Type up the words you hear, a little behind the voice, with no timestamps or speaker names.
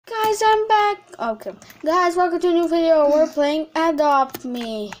guys, I'm back. Okay, guys, welcome to a new video. We're playing Adopt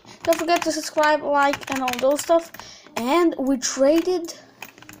Me. Don't forget to subscribe, like, and all those stuff. And we traded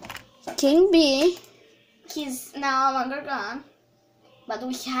King Bee. He's no longer gone, but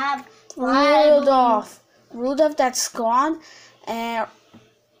we have Rudolph. Rudolph that's gone. And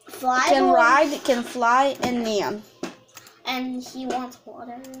can ride, can fly, and Neon. And he wants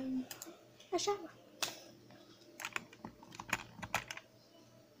water and a shower.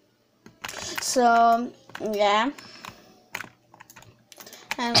 So yeah,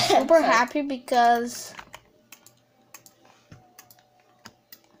 I'm super happy because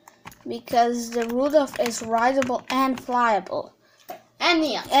the Rudolph is rideable and flyable. And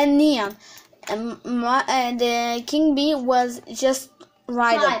Neon. And Neon. And the King Bee was just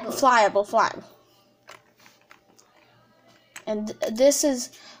rideable, flyable. And this is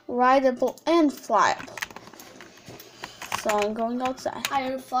rideable and flyable. So I'm going outside. Are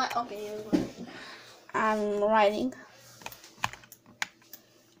you fly? Okay, you're going. I'm riding.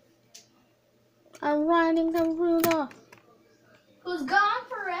 I'm riding the Rudolph. Who's gone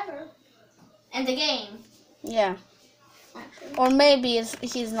forever? And the game. Yeah. Actually. Or maybe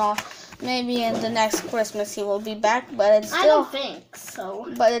he's not. Maybe in the next Christmas he will be back, but it's still. I don't think so.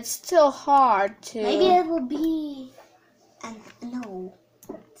 But it's still hard to. Maybe it will be. No.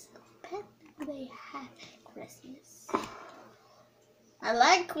 When they have Christmas. I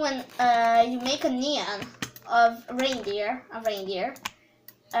like when you make a neon of a reindeer.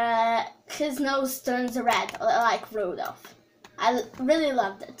 His nose turns red, like Rudolph. I really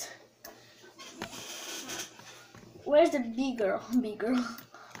loved it. Where's the bee girl?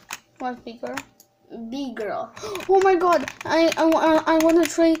 What bee girl? Bee girl. Oh my God! I want to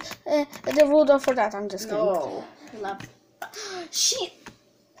trade the Rudolph for that. I'm just kidding. No, love. She.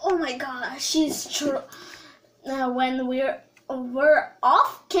 Oh my God! She's true. When we're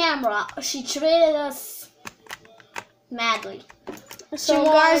off camera, she traded us madly. So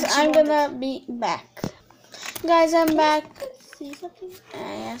guys, I'm gonna be back. Guys, I'm back. See something?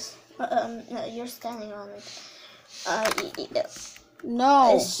 Yes. No, you're standing on it.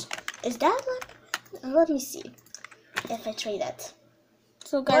 No. Is that like? Let me see if I trade that.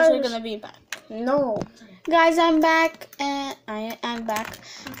 So guys, we're gonna be back. No. Guys, I'm back, and I'm back,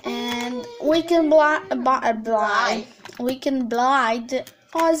 and we can blind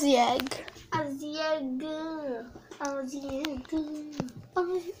Aussie egg.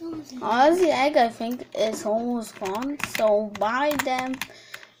 Aussie egg, I think, is almost gone. So buy them,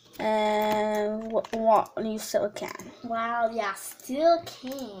 and what you still can. Wow, yeah, still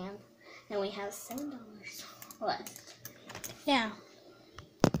can, and we have $7 left. Yeah.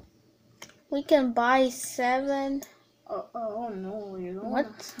 We can buy 7. Oh no, you don't.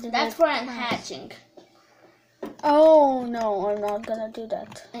 What? That's where I'm hatching. Oh no, I'm not gonna do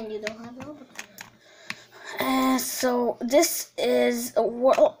that. And you don't have Robux. So this is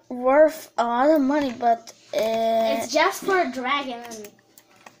worth a lot of money, but it's just for a dragon.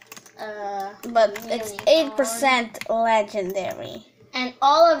 But it's 8% legendary. And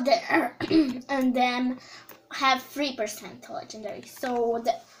all of them and them have 3% legendary. So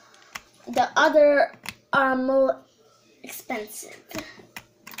the other are more expensive,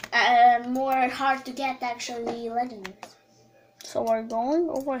 more hard to get actually legendary. So we're going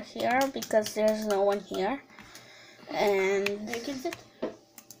over here because there's no one here, and you can sit.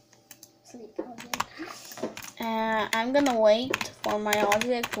 Sleep. I'm gonna wait for my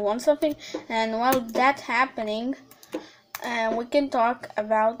object to want something, and while that's happening, we can talk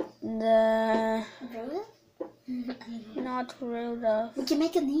about the not Rudolph. We can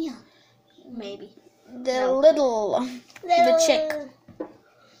make a neon. Maybe. The chick.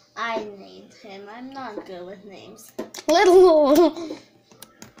 I named him. I'm not good with names. Little.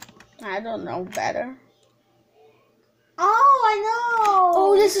 I don't know better. Oh, I know.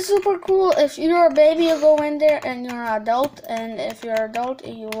 Oh, this is super cool. If you're a baby, you go in there, and you're an adult. And if you're an adult,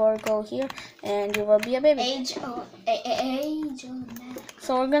 you will go here, and you will be a baby. Age on that.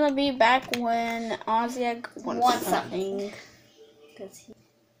 So we're gonna be back when Ozzy wants something.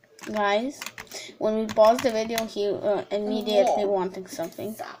 Guys, when we pause the video, he immediately wanting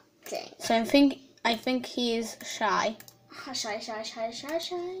something. So I think he is shy. Shy.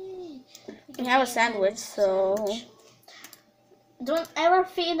 We have a sandwich, so don't ever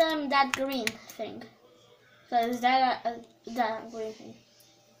feed him that green thing. So is that that green thing?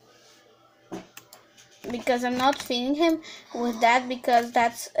 Because I'm not feeding him with that, because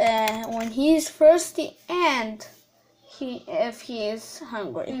that's when he's thirsty and if he is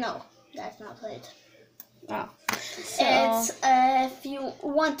hungry. No, that's not it. Oh. So It's if you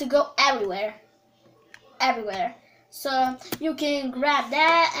want to go everywhere, So you can grab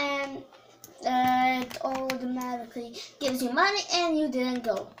that and it automatically gives you money and you didn't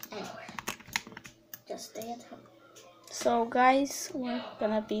go anywhere. Just stay at home. So guys, we're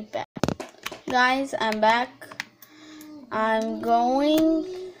gonna be back. Guys, I'm back. I'm going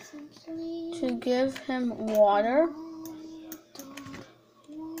to give him water.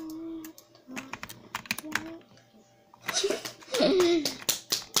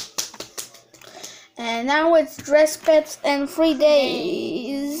 And now it's dress pets and 3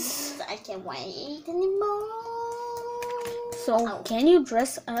 days. I can't wait anymore. So can you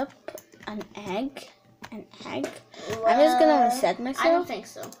dress up an egg? An egg? I'm just gonna reset myself. I don't think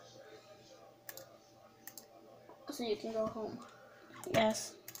so. So you can go home.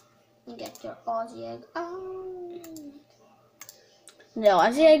 Yes. And get your Aussie egg. Oh. The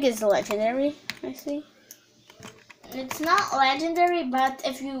Aussie egg is legendary, I see. It's not legendary, but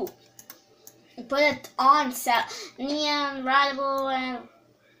if you put it on Neon, Rideable, and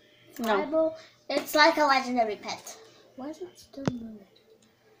Rideable, it's like a legendary pet. Why is it still moving?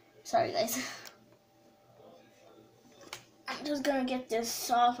 Sorry, guys. I'm just gonna get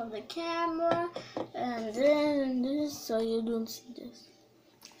this off of the camera, and then this, so you don't see this.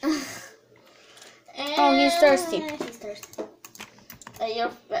 Oh, he's thirsty. He's thirsty. Your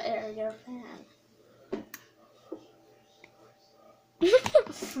fan.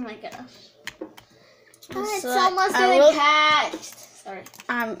 Oh my gosh. It's almost getting hatched. Sorry.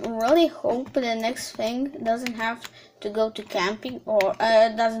 I really hope the next thing doesn't have to go to camping or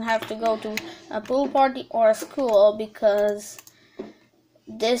doesn't have to go to a pool party or a school, because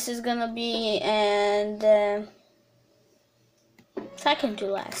this is gonna be second to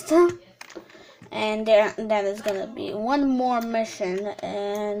last. And that is gonna be one more mission,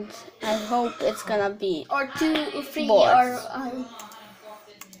 and I hope it's gonna be or 2 or 3 boys. or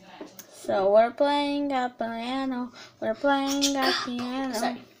So we're playing a piano. We're playing a piano.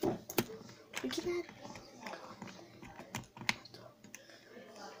 Sorry. We can add.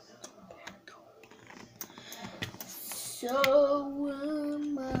 So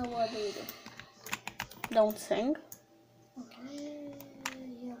what do we do? Don't sing. Okay.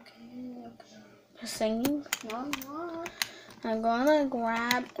 Singing. No. I'm gonna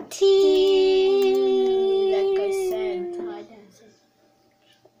grab tea. Like I said, hide and seek.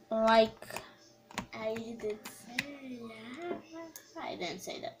 Like I did say that. I didn't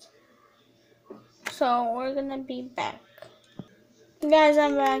say that. so, we're gonna be back. Guys,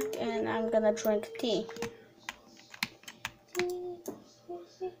 I'm back and I'm gonna drink tea.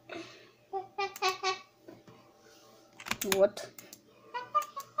 What?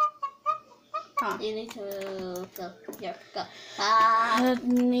 Huh. You need to go. Here, go. I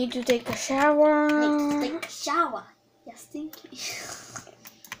need to take a shower. Need to take a shower. You're stinky.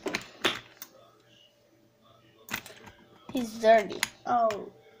 He's dirty. Oh.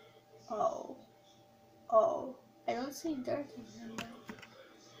 I don't see dirt in him.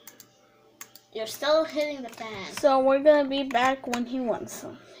 You're still hitting the fan. So we're gonna be back when he wants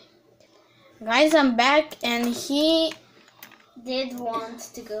something. Guys, I'm back and he did want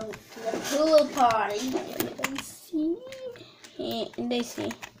to go to the pool party. If you don't see. They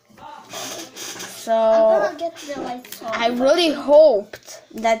see. I'm So gonna get the lights on. I really hoped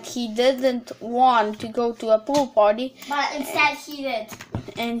that he didn't want to go to a pool party, But instead he did.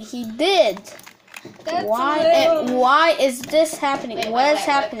 and he did. That's Why is this happening? Wait, What is wait.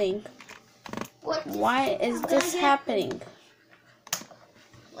 happening? What? Why is this happening?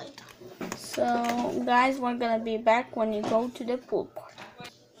 Wait. So, guys, we're gonna be back when you go to the pool party.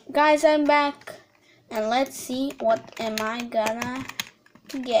 Guys, I'm back, and let's see what am I gonna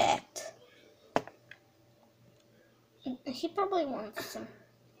get. He probably wants some.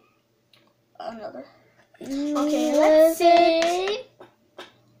 Another. Okay, Okay, let's see.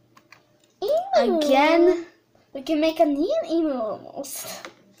 Emu. Again, We can make a neon emu almost.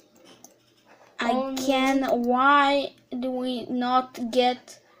 again. Why do we not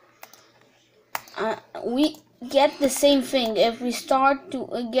get? We get the same thing. If we start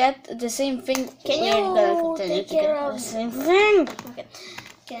to get the same thing, Can we're you gonna continue take to get care the of- same thing. Okay.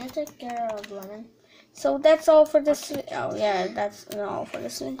 Can I take care of Lemon? So that's all for this. Oh yeah, that's all for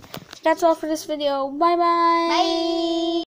this video. That's all for this video. Bye bye. Bye.